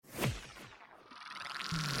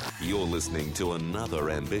You're listening to another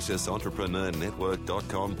ambitious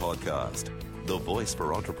Entrepreneurs.com podcast, the voice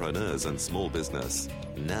for entrepreneurs and small business.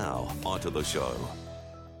 Now, onto the show.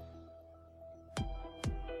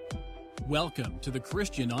 Welcome to the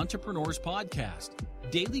Christian Entrepreneurs Podcast,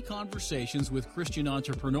 daily conversations with Christian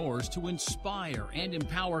entrepreneurs to inspire and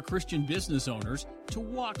empower Christian business owners to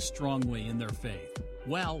walk strongly in their faith,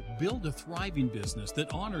 while build a thriving business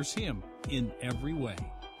that honors Him in every way.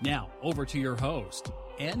 Now, over to your host,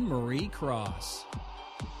 Anne-Marie Cross.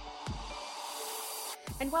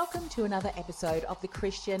 And welcome to another episode of the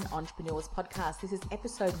Christian Entrepreneurs Podcast. This is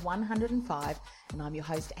episode 105, and I'm your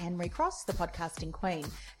host, Anne-Marie Cross, the podcasting queen.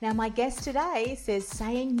 Now, my guest today says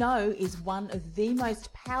saying no is one of the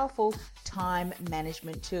most powerful time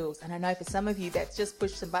management tools. And I know for some of you, that's just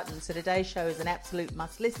push some buttons. So today's show is an absolute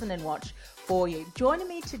must listen and watch for you. Joining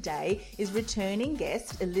me today is returning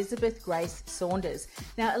guest Elizabeth Grace Saunders.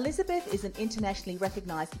 Now, Elizabeth is an internationally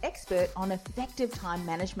recognized expert on effective time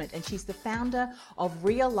management, and she's the founder of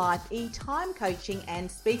Real Life E-Time Coaching and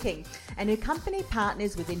Speaking. And her company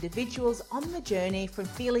partners with individuals on the journey from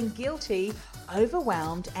feeling guilty,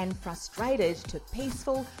 overwhelmed and frustrated to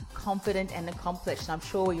peaceful, confident and accomplished. I'm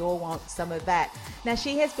sure you all want some of that. Now,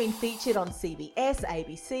 she has been featured on CBS,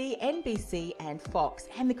 ABC, NBC and Fox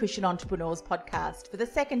and the Christian Entrepreneurs Podcast for the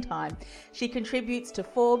second time. She contributes to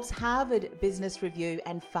Forbes, Harvard Business Review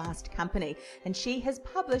and Fast Company, and she has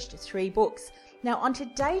published 3 books. Now, on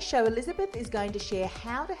today's show, Elizabeth is going to share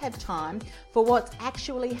how to have time for what's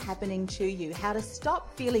actually happening to you, how to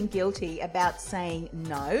stop feeling guilty about saying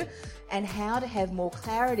no, and how to have more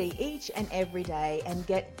clarity each and every day and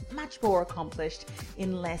get much more accomplished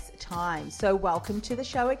in less time. So welcome to the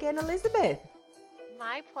show again, Elizabeth.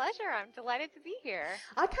 My pleasure. I'm delighted to be here.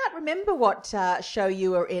 I can't remember what show you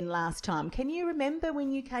were in last time. Can you remember when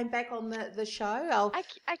you came back on the show?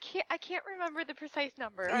 I can't remember the precise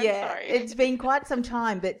number. I'm sorry. It's been quite some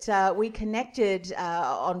time, but we connected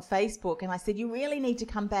on Facebook, and I said you really need to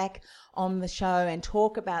come back on the show and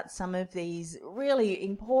talk about some of these really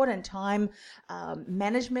important time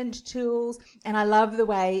management tools. And I love the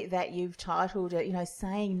way that you've titled it,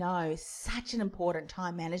 saying no is such an important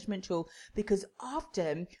time management tool, because often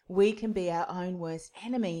we can be our own worst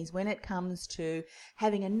enemies when it comes to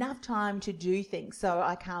having enough time to do things. So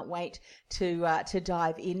I can't wait to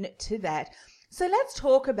dive into that. So let's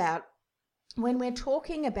talk about, when we're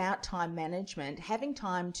talking about time management, having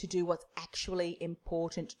time to do what's actually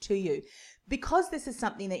important to you. Because this is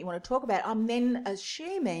something that you want to talk about, I'm then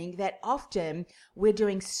assuming that often we're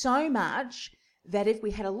doing so much that if we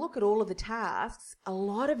had a look at all of the tasks, a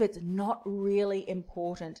lot of it's not really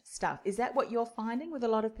important stuff. Is that what you're finding with a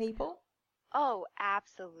lot of people? Oh,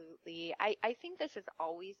 absolutely. I think this has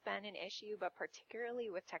always been an issue, but particularly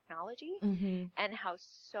with technology and how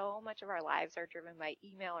so much of our lives are driven by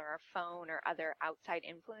email or our phone or other outside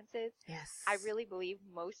influences. Yes. I really believe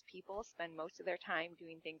most people spend most of their time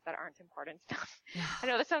doing things that aren't important stuff. I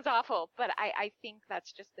know this sounds awful, but I think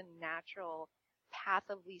that's just the natural path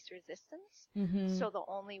of least resistance. So the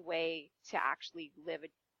only way to actually live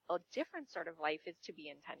a different sort of life is to be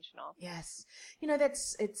intentional. Yes.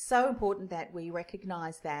 It's so important that we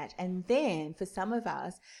recognize that. And then for some of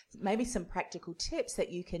us, maybe some practical tips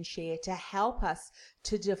that you can share to help us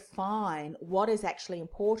to define what is actually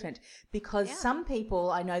important, because some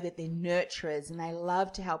people, I know that they're nurturers and they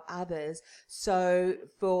love to help others. So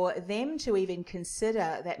for them to even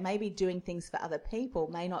consider that maybe doing things for other people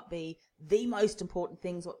may not be the most important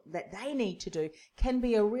things that they need to do can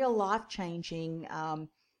be a real life-changing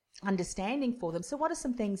understanding for them. So what are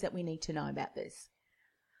some things that we need to know about this?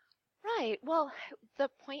 Right. Well, the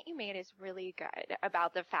point you made is really good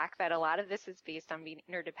about the fact that a lot of this is based on being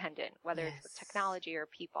interdependent, whether it's with technology or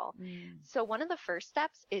people. So one of the first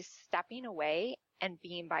steps is stepping away and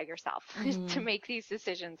being by yourself to make these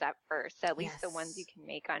decisions at first, at least the ones you can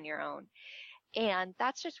make on your own. And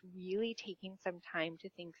that's just really taking some time to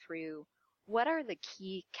think through, what are the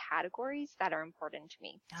key categories that are important to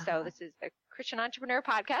me? So this is the Christian Entrepreneur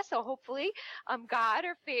Podcast. So hopefully God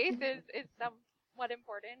or faith is somewhat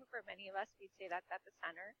important for many of us. We'd say that's at the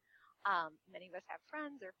center. Many of us have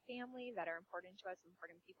friends or family that are important to us,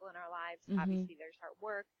 important people in our lives. Obviously, there's our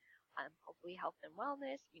work, hopefully health and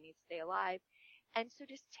wellness. We need to stay alive. And so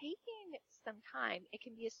just taking some time, it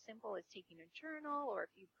can be as simple as taking a journal, or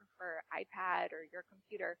if you prefer iPad or your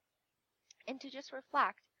computer, and to just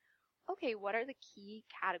reflect, okay, what are the key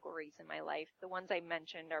categories in my life? The ones I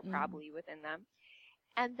mentioned are probably within them.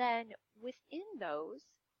 And then within those,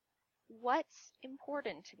 what's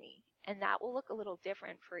important to me? And that will look a little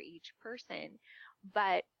different for each person.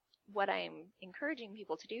 But what I'm encouraging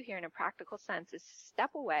people to do here in a practical sense is step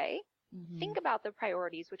away think about the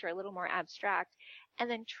priorities, which are a little more abstract, and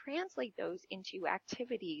then translate those into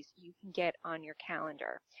activities you can get on your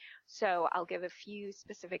calendar. So I'll give a few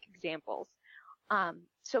specific examples.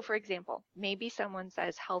 So for example, maybe someone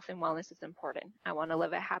says health and wellness is important. I want to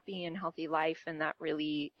live a happy and healthy life, and that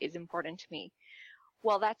really is important to me.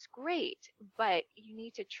 Well, that's great, but you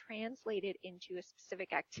need to translate it into a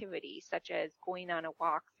specific activity, such as going on a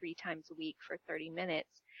walk 3 times a week for 30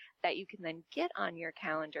 minutes that you can then get on your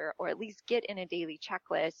calendar, or at least get in a daily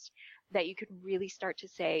checklist that you can really start to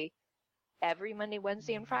say, every Monday,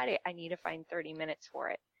 Wednesday, and Friday, I need to find 30 minutes for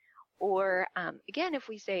it. Or again, if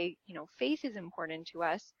we say, faith is important to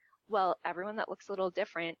us, well, everyone that looks a little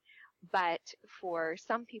different. But for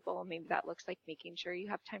some people, maybe that looks like making sure you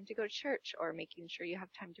have time to go to church, or making sure you have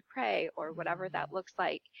time to pray, or whatever that looks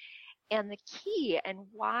like. And the key, and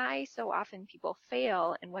why so often people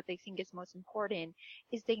fail and what they think is most important,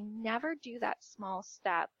 is they never do that small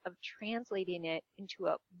step of translating it into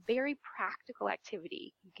a very practical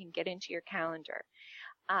activity you can get into your calendar.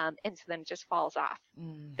 And so then it just falls off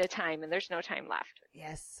the time, and there's no time left.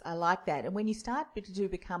 Yes, I like that. And when you start to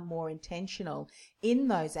become more intentional in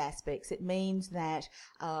those aspects, it means that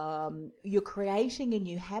you're creating a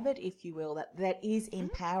new habit, if you will, that is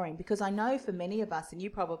empowering. Because I know for many of us, and you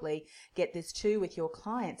probably get this too with your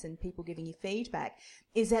clients and people giving you feedback,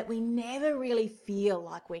 is that we never really feel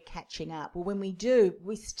like we're catching up. Or when we do,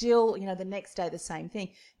 we still, the next day the same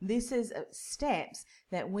thing. This is steps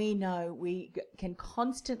that we know we can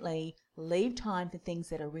constantly leave time for things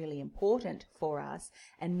that are really important for us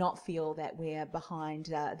and not feel that we're behind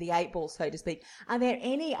the 8 ball, so to speak. Are there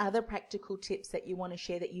any other practical tips that you want to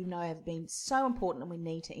share that you know have been so important and we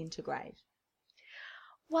need to integrate?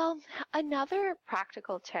 Well, another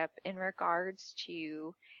practical tip in regards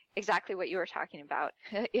to exactly what you were talking about,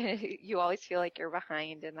 you always feel like you're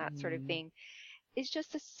behind and that sort of thing, is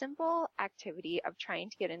just a simple activity of trying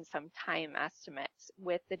to get in some time estimates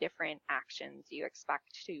with the different actions you expect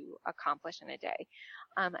to accomplish in a day.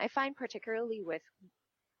 I find particularly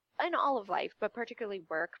in all of life, but particularly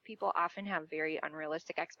work, people often have very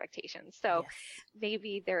unrealistic expectations. So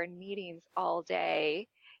maybe they're in meetings all day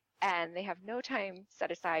and they have no time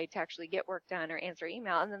set aside to actually get work done or answer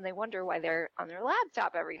email, and then they wonder why they're on their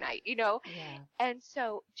laptop every night, And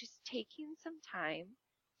so just taking some time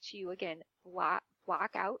to, again,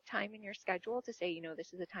 block out time in your schedule to say,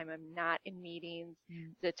 this is a time I'm not in meetings,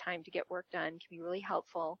 the time to get work done, can be really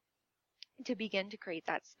helpful to begin to create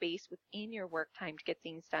that space within your work time to get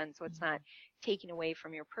things done so it's not taken away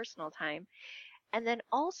from your personal time. And then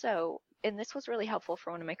also, and this was really helpful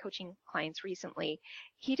for one of my coaching clients recently,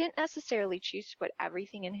 he didn't necessarily choose to put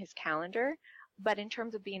everything in his calendar, but in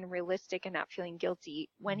terms of being realistic and not feeling guilty,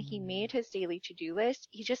 when he made his daily to-do list,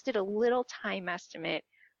 he just did a little time estimate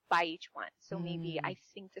by each one. So maybe I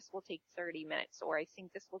think this will take 30 minutes, or I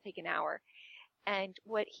think this will take an hour. And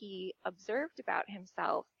what he observed about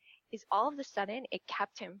himself is all of a sudden it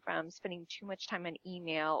kept him from spending too much time on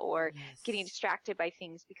email or getting distracted by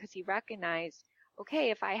things, because he recognized,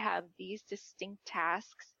 okay, if I have these distinct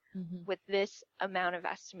tasks with this amount of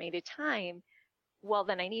estimated time, well,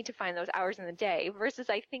 then I need to find those hours in the day, versus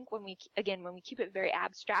I think when we keep it very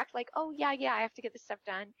abstract, like, oh, yeah, I have to get this stuff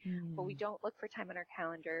done, but we don't look for time on our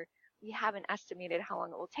calendar, we haven't estimated how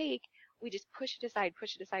long it will take, we just push it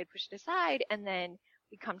aside, and then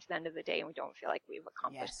we come to the end of the day and we don't feel like we've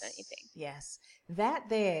accomplished anything. Yes. That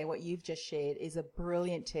there, what you've just shared, is a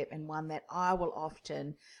brilliant tip, and one that I will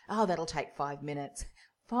often, that'll take 5 minutes.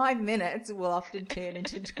 5 minutes will often turn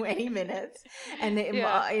into 20 minutes. And,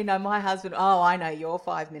 my husband, I know your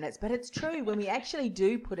 5 minutes. But it's true. When we actually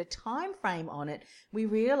do put a time frame on it, we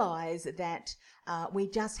realize that we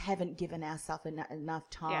just haven't given ourselves enough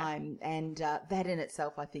time. Yeah. And that in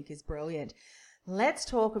itself, I think, is brilliant. Let's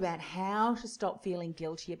talk about how to stop feeling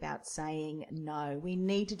guilty about saying no. We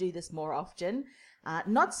need to do this more often.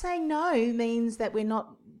 Not saying no means that we're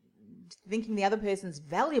not thinking the other person's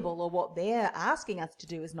valuable, or what they're asking us to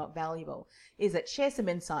do is not valuable. Is it? Share some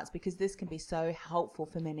insights, because this can be so helpful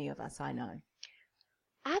for many of us, I know.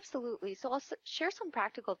 Absolutely. So I'll share some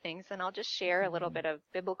practical things, and I'll just share a little bit of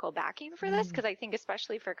biblical backing for this, because I think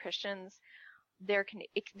especially for Christians,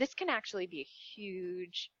 this can actually be a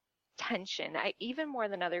huge tension, even more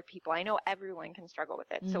than other people. I know everyone can struggle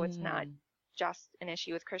with it, so it's not just an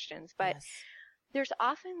issue with Christians, but there's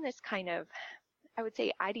often this kind of, I would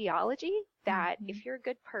say, ideology that if you're a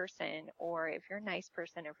good person, or if you're a nice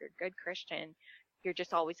person, or if you're a good Christian, you're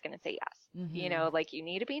just always going to say yes. Like, you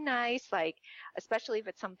need to be nice, like, especially if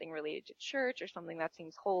it's something related to church or something that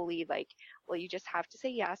seems holy, like, well, you just have to say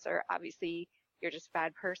yes, or obviously you're just a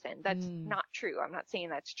bad person. That's not true. I'm not saying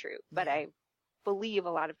that's true, but I believe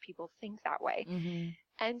a lot of people think that way.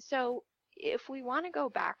 And so if we want to go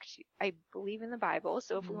back to, I believe in the Bible,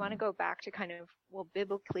 so if we want to go back to kind of, well,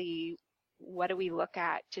 biblically, what do we look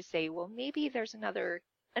at to say, well, maybe there's another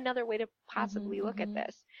way to possibly look at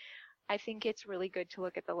this? I think it's really good to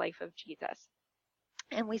look at the life of Jesus.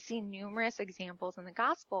 And we see numerous examples in the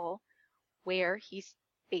gospel where he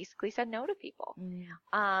basically said no to people.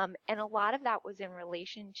 And a lot of that was in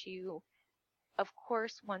relation to, of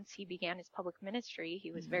course, once he began his public ministry,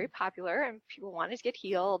 he was very popular and people wanted to get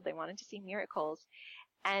healed. They wanted to see miracles.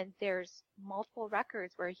 And there's multiple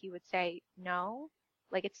records where he would say, no,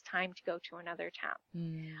 like it's time to go to another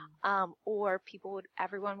town. Or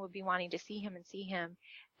everyone would be wanting to see him.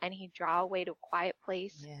 And he'd draw away to a quiet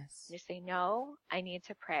place and just say, no, I need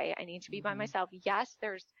to pray. I need to be by myself. Yes,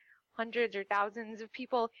 there's hundreds or thousands of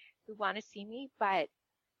people who want to see me, but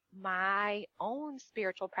my own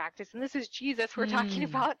spiritual practice, and this is Jesus we're talking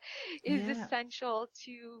about, is essential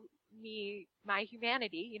to me, my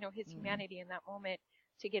humanity, his humanity in that moment,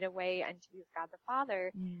 to get away and to be with God the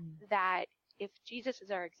Father. That if Jesus is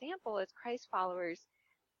our example as Christ followers,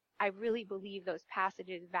 I really believe those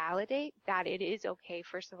passages validate that it is okay,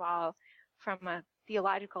 first of all, from a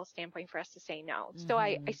theological standpoint, for us to say no. So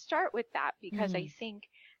I start with that because I think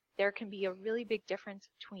there can be a really big difference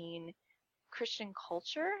between Christian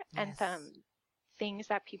culture and some things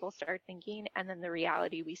that people start thinking, and then the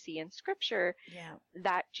reality we see in Scripture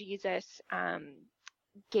that Jesus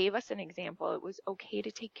gave us an example. It was okay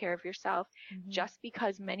to take care of yourself. Just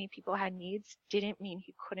because many people had needs didn't mean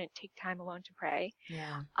he couldn't take time alone to pray.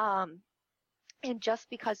 And just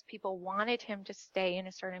because people wanted him to stay in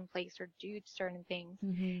a certain place or do certain things,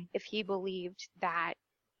 if he believed that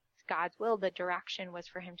God's will, the direction was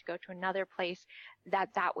for him to go to another place, that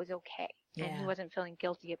was okay. And he wasn't feeling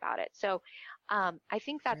guilty about it. So I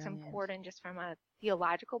think that's important just from a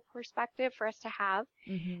theological perspective for us to have.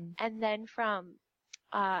 And then from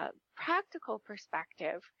a practical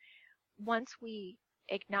perspective, once we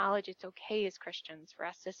acknowledge it's okay as Christians for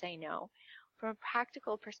us to say no, from a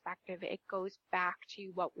practical perspective, it goes back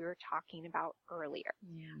to what we were talking about earlier.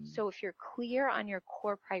 So if you're clear on your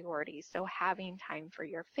core priorities, so having time for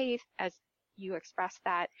your faith, as you expressed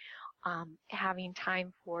that, having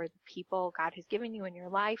time for the people God has given you in your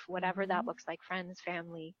life, whatever that looks like, friends,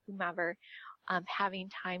 family, whomever, having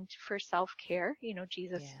time for self-care.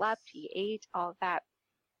 Jesus slept, he ate, all of that.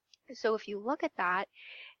 So if you look at that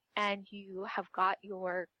and you have got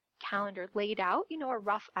your calendar laid out, a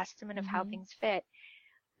rough estimate of how things fit,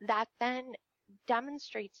 that then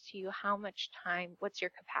demonstrates to you how much time, what's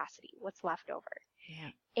your capacity, what's left over.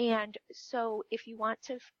 And so if you want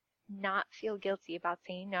to not feel guilty about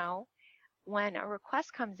saying no, when a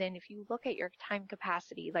request comes in, if you look at your time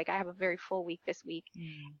capacity, like I have a very full week this week,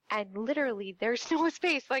 and literally there's no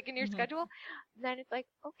space like in your schedule, then it's like,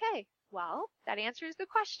 okay, well, that answers the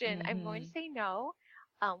question. I'm going to say no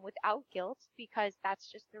without guilt, because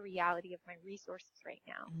that's just the reality of my resources right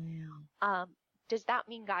now. Does that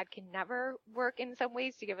mean God can never work in some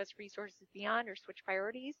ways to give us resources beyond or switch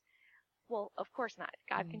priorities? Well, of course not.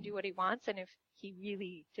 God can do what he wants, and if he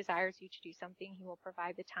really desires you to do something, he will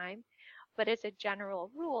provide the time. But as a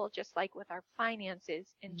general rule, just like with our finances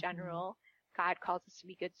in general, God calls us to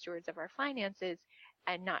be good stewards of our finances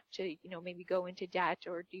and not to, maybe go into debt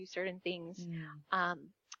or do certain things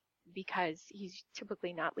because he's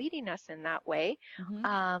typically not leading us in that way.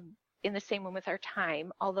 In the same way with our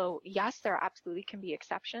time, although, yes, there absolutely can be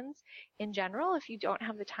exceptions. In general, if you don't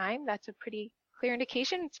have the time, that's a pretty clear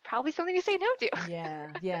indication it's probably something to say no to.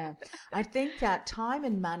 I think that time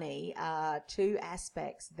and money are two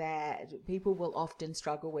aspects that people will often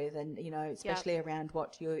struggle with, and especially around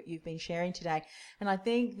what you've been sharing today. And I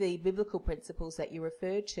think the biblical principles that you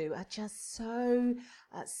referred to are just so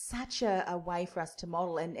such a way for us to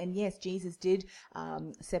model. And yes, Jesus did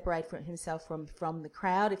separate himself from the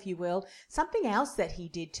crowd, if you will. Something else that he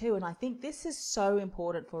did too, and I think this is so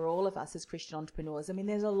important for all of us as Christian entrepreneurs. I mean,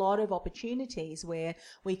 there's a lot of opportunities where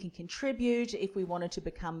we can contribute if we wanted to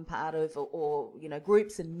become part of or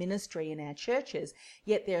groups and ministry in our churches.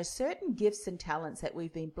 Yet there are certain gifts and talents that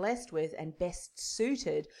we've been blessed with and best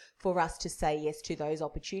suited for us to say yes to those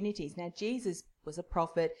opportunities. Now, Jesus was a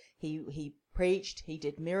prophet. He preached, he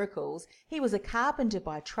did miracles. He was a carpenter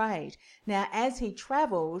by trade. Now, as he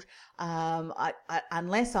traveled,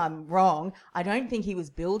 unless I'm wrong, I don't think he was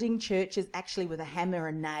building churches actually with a hammer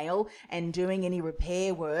and nail and doing any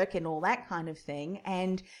repair work and all that kind of thing.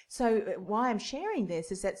 And so why I'm sharing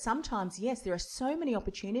this is that sometimes, yes, there are so many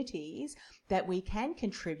opportunities that we can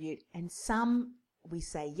contribute, and some we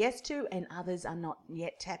say yes to and others are not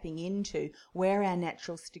yet tapping into, where our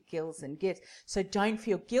natural skills and gifts. So don't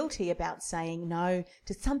feel guilty about saying no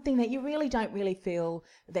to something that you really don't really feel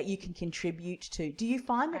that you can contribute to. Do you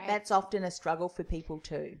find that that's often a struggle for people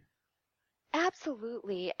too?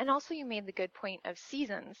 Absolutely. And also you made the good point of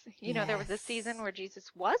seasons. You know, there was a season where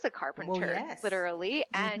Jesus was a carpenter, literally.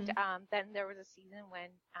 And then there was a season when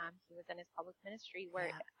he was in his public ministry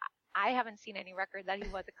where I haven't seen any record that he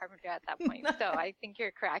was a carpenter at that point. So I think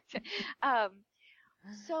you're correct.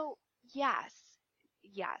 So yes,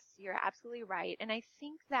 you're absolutely right. And I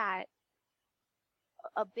think that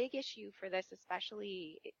a big issue for this,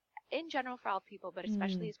 especially in general for all people, but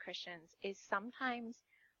especially as Christians, is sometimes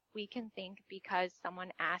we can think because someone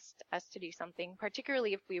asked us to do something,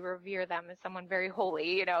 particularly if we revere them as someone very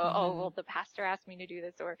holy, you know, oh, well, the pastor asked me to do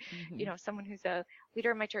this, or, you know, someone who's a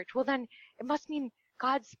leader in my church, well, then it must mean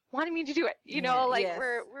God's wanting me to do it, you know, like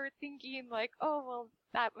we're thinking like, oh, well,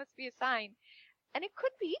 that must be a sign. And it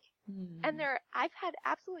could be. And I've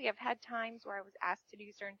had times where I was asked to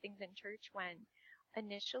do certain things in church when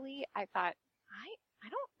initially I thought, I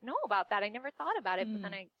don't know about that. I never thought about it, but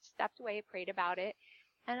then I stepped away, prayed about it.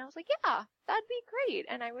 And I was like, yeah, that'd be great.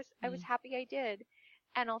 And I was happy I did.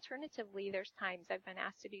 And alternatively, there's times I've been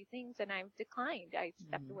asked to do things and I've declined. I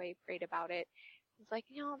stepped away, prayed about it. It's like,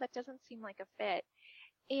 no, that doesn't seem like a fit.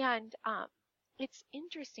 And it's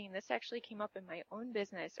interesting. This actually came up in my own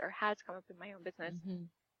business, or has come up in my own business.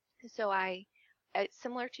 So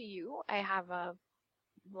similar to you, I have a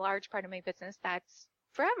large part of my business that's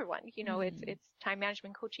for everyone. You know, it's time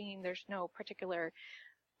management coaching. There's no particular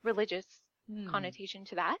religious connotation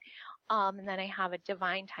to that. And then I have a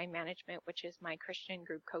divine time management, which is my Christian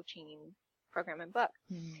group coaching program and book.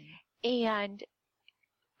 And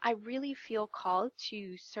I really feel called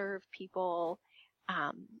to serve people,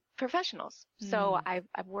 professionals. So I've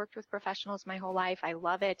worked with professionals my whole life. I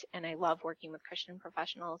love it. And I love working with Christian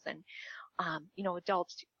professionals and, you know,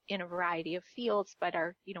 adults in a variety of fields, but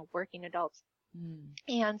are, you know, working adults.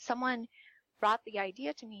 And someone brought the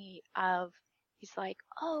idea to me of, he's like,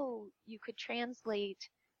 oh, you could translate,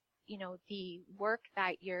 you know, the work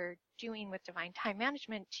that you're doing with divine time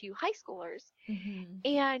management to high schoolers.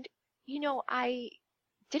 And, you know, I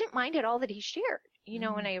didn't mind at all that he shared, you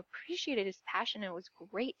know, and I appreciated his passion. It was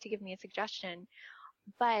great to give me a suggestion,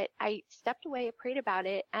 but I stepped away, I prayed about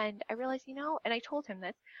it, and I realized, you know, and I told him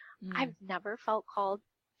this, I've never felt called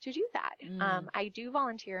to do that. I do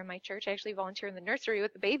volunteer in my church. I actually volunteer in the nursery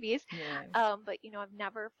with the babies. But, you know, I've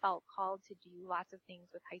never felt called to do lots of things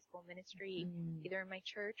with high school ministry, either in my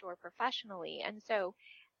church or professionally. And so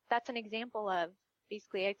that's an example of,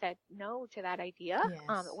 basically, I said no to that idea.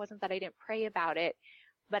 It wasn't that I didn't pray about it,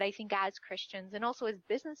 but I think as Christians and also as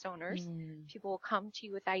business owners, people will come to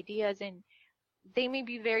you with ideas and they may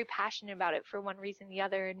be very passionate about it for one reason or the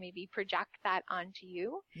other and maybe project that onto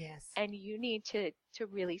you. And you need to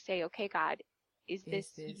really say, okay, God, is this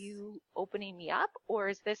you opening me up, or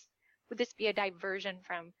would this be a diversion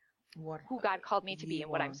from who God called me to be and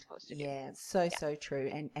what I'm supposed to do? So true.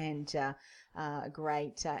 And a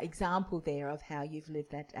great example there of how you've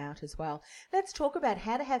lived that out as well. Let's talk about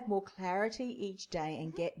how to have more clarity each day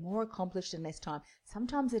and get more accomplished in less time.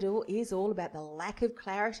 Sometimes it is all about the lack of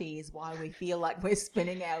clarity is why we feel like we're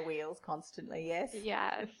spinning our wheels constantly.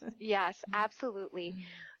 Yes, absolutely.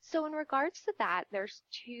 So in regards to that, there's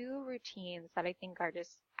two routines that I think are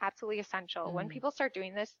just absolutely essential. When people start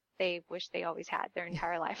doing this, they wish they always had their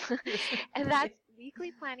entire life. And that's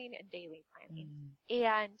weekly planning and daily planning.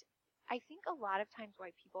 And I think a lot of times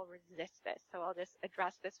why people resist this, so I'll just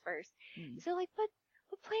address this first. So like, but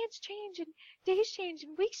plans change and days change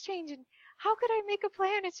and weeks change, and how could I make a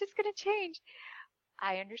plan? It's just going to change.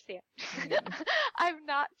 I understand. I'm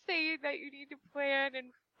not saying that you need to plan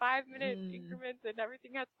in 5-minute increments and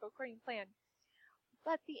everything has to go according to plan.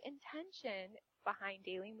 But the intention behind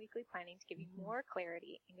daily and weekly planning to give you more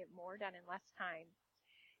clarity and get more done in less time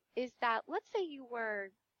is that, let's say you were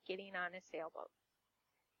getting on a sailboat.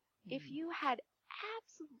 If you had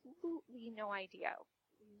absolutely no idea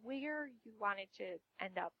where you wanted to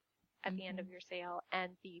end up at the end of your sail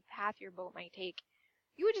and the path your boat might take,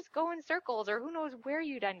 you would just go in circles, or who knows where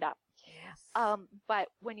you'd end up. But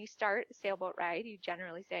when you start a sailboat ride, you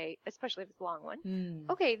generally say, especially if it's a long one,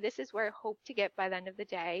 okay, this is where I hope to get by the end of the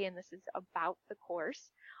day, and this is about the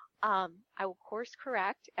course. I will course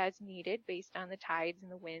correct as needed based on the tides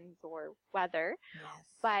and the winds or weather.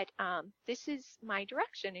 But this is my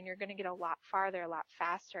direction, and you're going to get a lot farther, a lot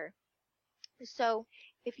faster. So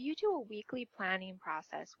if you do a weekly planning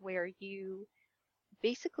process where you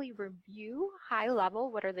basically review high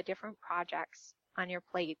level what are the different projects on your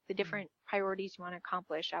plate, the different priorities you want to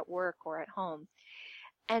accomplish at work or at home.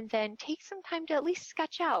 And then take some time to at least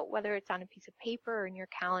sketch out, whether it's on a piece of paper or in your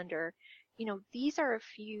calendar, these are a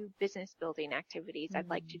few business building activities I'd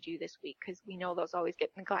like to do this week, because we know those always get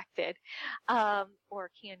neglected, or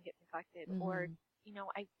can get neglected, or,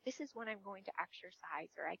 this is when I'm going to exercise,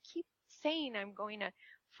 or I keep saying I'm going to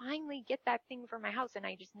finally get that thing for my house and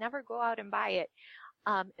I just never go out and buy it.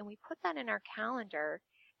 And we put that in our calendar,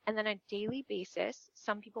 and then on a daily basis,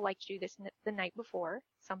 some people like to do this the night before,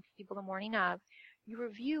 some people the morning of, you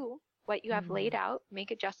review what you have laid out, make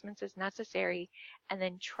adjustments as necessary, and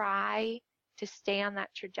then try to stay on that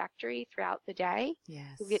trajectory throughout the day. Yes.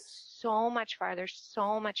 You'll get so much farther,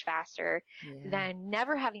 so much faster than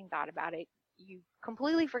never having thought about it. You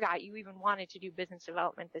completely forgot you even wanted to do business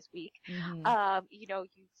development this week. You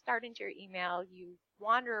start into your email, you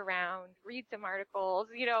wander around, read some articles,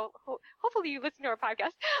 hopefully you listen to our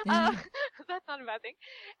podcast. That's not a bad thing.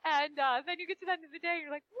 And then you get to the end of the day,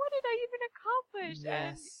 you're like, what did I even accomplish?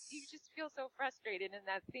 And you just feel so frustrated, and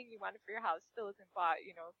that thing you wanted for your house still isn't bought,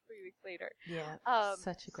 3 weeks later. Yeah,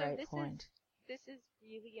 such a great point. This is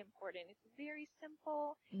really important. It's very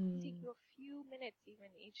simple. It'll take you a few minutes even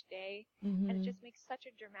each day, and it just makes such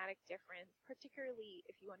a dramatic difference, particularly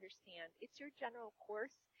if you understand it's your general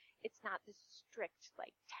course. It's not this strict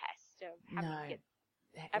test of having to get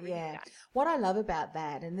everything done. What I love about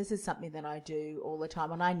that, and this is something that I do all the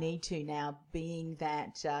time, and I need to now, being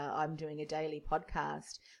that I'm doing a daily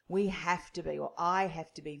podcast, I have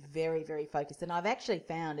to be very, very focused. And I've actually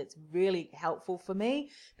found it's really helpful for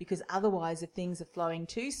me, because otherwise if things are flowing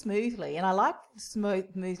too smoothly, and I like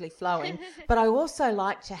smoothly flowing, but I also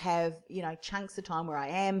like to have, chunks of time where I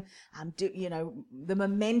am, the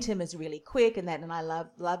momentum is really quick, and I love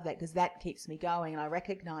that, because that keeps me going, and I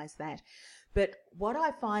recognize that. But what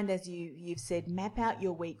I find, as you've said, map out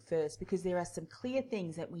your week first, because there are some clear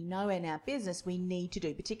things that we know in our business we need to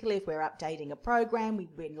do, particularly if we're updating a program,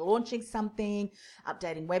 we've been launching something,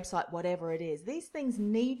 updating website, whatever it is. These things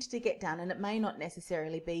need to get done, and it may not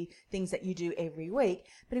necessarily be things that you do every week,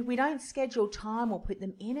 but if we don't schedule time or put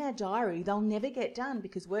them in our diary, they'll never get done,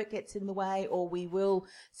 because work gets in the way, or we will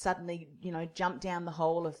suddenly, jump down the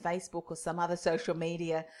hole of Facebook or some other social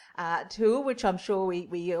media tool, which I'm sure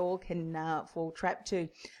we all can fall trap to.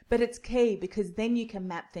 But it's key, because then you can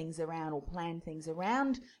map things around or plan things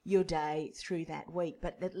around your day through that week,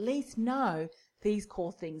 but at least know these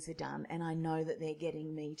core things are done, and I know that they're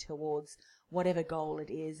getting me towards whatever goal it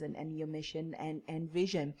is, and your mission and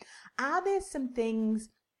vision. Are there some things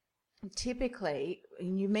typically,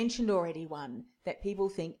 and you mentioned already one, that people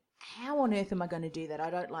think, how on earth am I going to do that?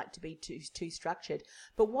 I don't like to be too structured.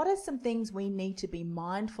 But what are some things we need to be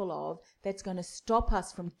mindful of that's going to stop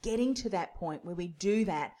us from getting to that point where we do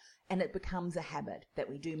that and it becomes a habit, that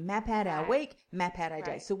we do map out our week, map out our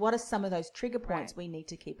day? So what are some of those trigger points we need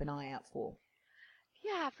to keep an eye out for?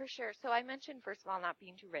 Yeah, for sure. So I mentioned, first of all, not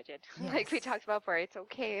being too rigid. Like we talked about before, it's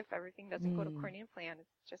okay if everything doesn't go according to plan.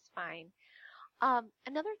 It's just fine.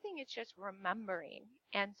 Another thing is just remembering.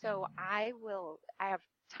 And so I have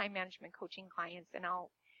time management coaching clients, and I'll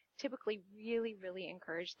typically really, really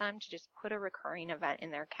encourage them to just put a recurring event in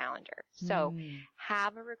their calendar. So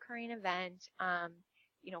have a recurring event.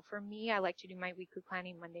 For me, I like to do my weekly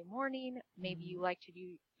planning Monday morning. Maybe you like to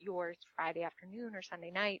do yours Friday afternoon or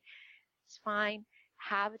Sunday night. It's fine.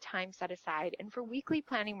 Have a time set aside. And for weekly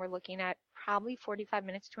planning, we're looking at probably 45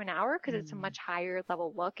 minutes to an hour, because it's a much higher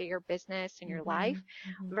level look at your business and your life,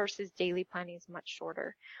 versus daily planning is much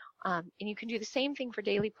shorter. And you can do the same thing for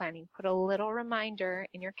daily planning. Put a little reminder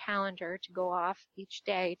in your calendar to go off each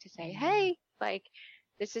day to say, hey,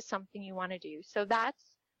 this is something you want to do. So that's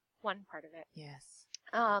one part of it. Yes.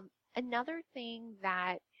 Another thing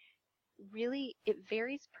that really, it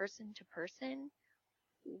varies person to person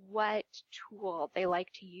what tool they like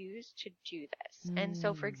to use to do this. And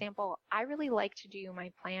so, for example, I really like to do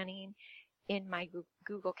my planning in my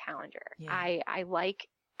Google Calendar. I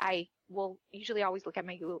will usually always look at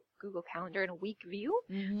my Google Calendar in a week view,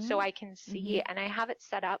 so I can see, and I have it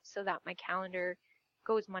set up so that my calendar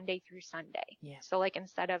goes Monday through Sunday. So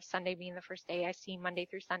instead of Sunday being the first day, I see Monday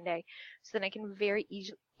through Sunday, so then I can very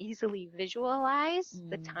easily visualize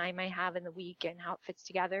the time I have in the week and how it fits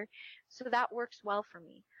together. So that works well for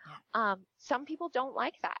me. Some people don't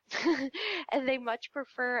like that and they much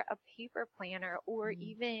prefer a paper planner or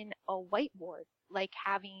even a whiteboard, like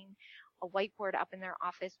having a whiteboard up in their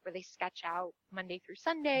office where they sketch out Monday through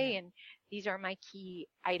Sunday and these are my key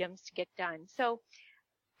items to get done. So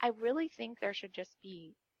I really think there should just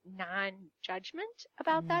be non-judgment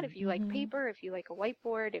about that. If you like paper, if you like a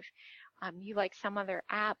whiteboard, if you like some other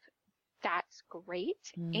app, that's great.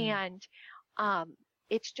 And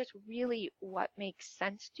It's just really what makes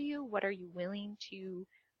sense to you. What are you willing to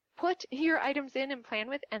put your items in and plan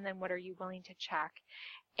with? And then what are you willing to check?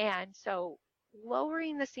 And so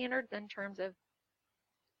lowering the standards in terms of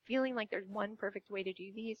feeling like there's one perfect way to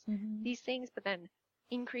do these things, but then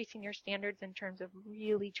increasing your standards in terms of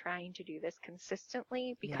really trying to do this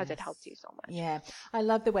consistently because it helps you so much. Yeah. I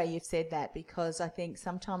love the way you've said that, because I think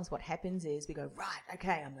sometimes what happens is we go, right,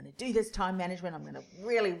 okay, I'm going to do this time management. I'm going to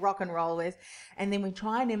really rock and roll this. And then we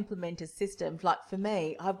try and implement a system. Like for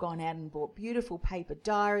me, I've gone out and bought beautiful paper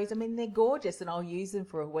diaries. I mean, they're gorgeous and I'll use them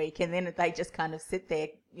for a week and then they just kind of sit there,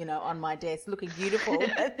 you know, on my desk looking beautiful.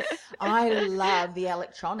 I love the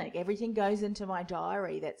electronic. Everything goes into my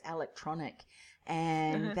diary that's electronic.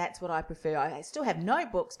 And that's what I prefer. I still have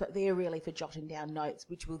notebooks, but they're really for jotting down notes,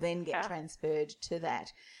 which will then get transferred to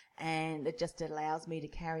that. And it just allows me to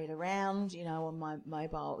carry it around, you know, on my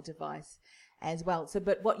mobile device as well. So,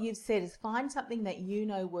 but what you've said is find something that you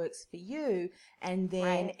know works for you, and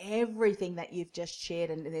then everything that you've just shared,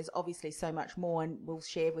 and there's obviously so much more, and we'll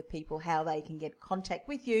share with people how they can get contact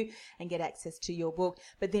with you and get access to your book,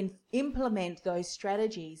 but then implement those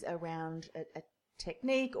strategies around a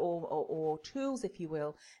technique or tools, if you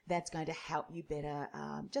will, that's going to help you better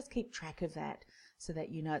just keep track of that so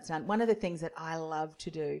that you know it's done. One of the things that I love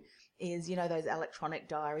to do is, you know, those electronic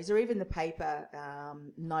diaries or even the paper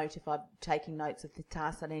note, if I'm taking notes of the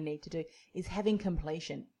tasks that I need to do, is having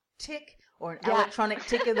completion. Tick, or an electronic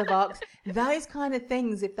tick of the box. Those kind of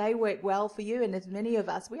things, if they work well for you, and as many of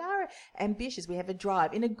us, we are ambitious, we have a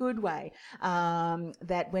drive in a good way,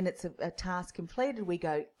 that when it's a task completed, we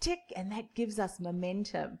go tick, and that gives us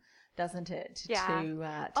momentum, doesn't it? To continue.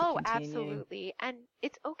 Absolutely. And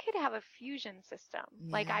it's okay to have a fusion system.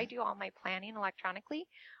 Like I do all my planning electronically,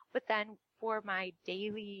 but then for my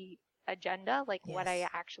daily agenda, like what I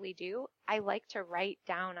actually do, I like to write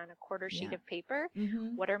down on a quarter sheet of paper,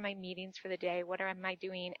 what are my meetings for the day, what am I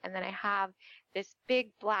doing, and then I have this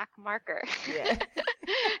big black marker.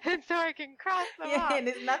 And so I can cross them off. And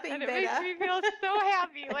there's nothing better. It makes me feel so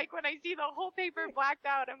happy. Like when I see the whole paper blacked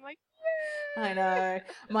out, I'm like, yay! I know.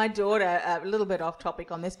 My daughter, a little bit off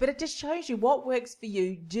topic on this, but it just shows you what works for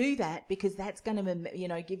you. Do that, because that's going to, you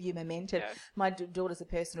know, give you momentum. My daughter's a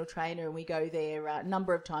personal trainer, and we go there a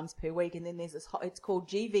number of times per week. And then there's this, it's called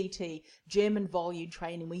GVT, German volume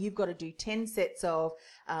training, where you've got to do 10 sets of,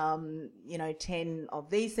 10 of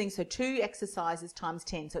these things. So 2 exercises times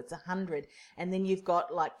 10. So it's 100. And then you've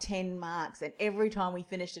got like 10 marks. And every time we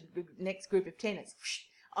finish the next group of 10, it's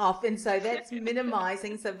off. And so that's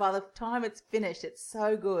minimizing. So by the time it's finished, it's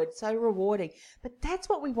so good, so rewarding. But that's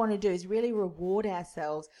what we want to do, is really reward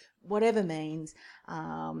ourselves, whatever means,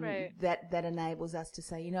 that enables us to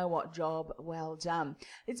say, you know what, job well done.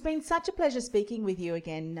 It's been such a pleasure speaking with you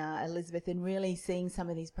again, Elizabeth, and really seeing some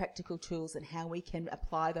of these practical tools and how we can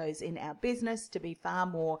apply those in our business to be far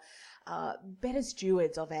more better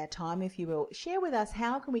stewards of our time, if you will. Share with us,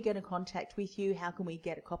 how can we get in contact with you? How can we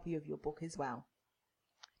get a copy of your book as well?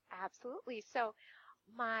 Absolutely. So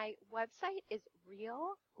my website is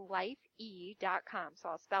realife.com. So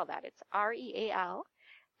I'll spell that. It's REALLIFE,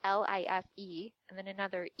 and then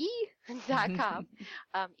another E.com.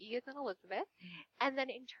 E is in Elizabeth. And then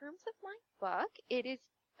in terms of my book, it is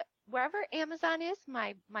wherever Amazon is,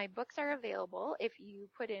 my books are available. If you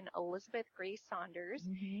put in Elizabeth Grace Saunders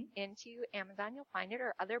into Amazon, you'll find it,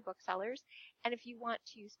 or other booksellers. And if you want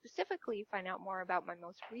to specifically find out more about my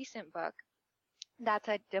most recent book, that's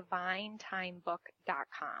at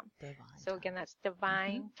divinetimebook.com. So again, that's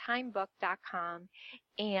divinetimebook.com.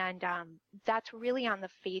 And that's really on the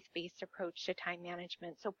faith-based approach to time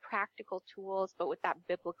management. So practical tools, but with that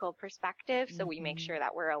biblical perspective. So we make sure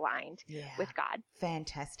that we're aligned with God.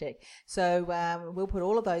 Fantastic. So we'll put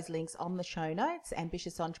all of those links on the show notes,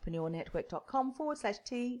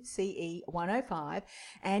 ambitiousentrepreneurnetwork.com/TCE105.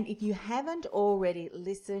 And if you haven't already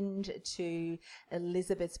listened to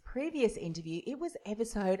Elizabeth's previous interview, it was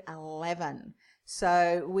episode 11.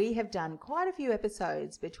 So we have done quite a few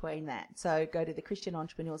episodes between that. So go to the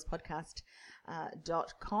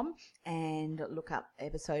ChristianEntrepreneurspodcast.com and look up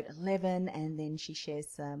episode 11, and then she shares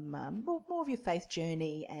some more of your faith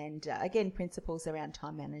journey and, again, principles around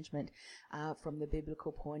time management from the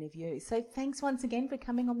biblical point of view. So thanks once again for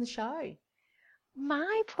coming on the show.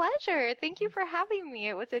 My pleasure. Thank you for having me.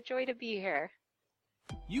 It was a joy to be here.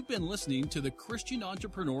 You've been listening to the Christian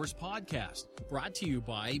Entrepreneurs Podcast, brought to you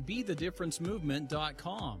by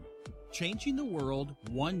BeTheDifferenceMovement.com. Changing the world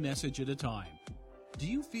one message at a time. Do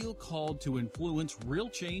you feel called to influence real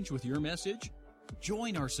change with your message?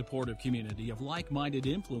 Join our supportive community of like-minded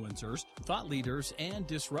influencers, thought leaders, and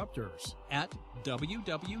disruptors at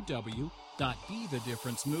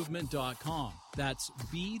www.bethedifferencemovement.com. That's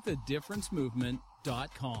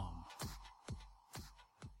bethedifferencemovement.com.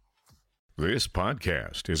 This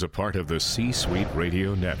podcast is a part of the C-Suite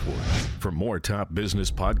Radio Network. For more top business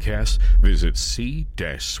podcasts, visit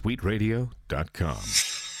c-suiteradio.com.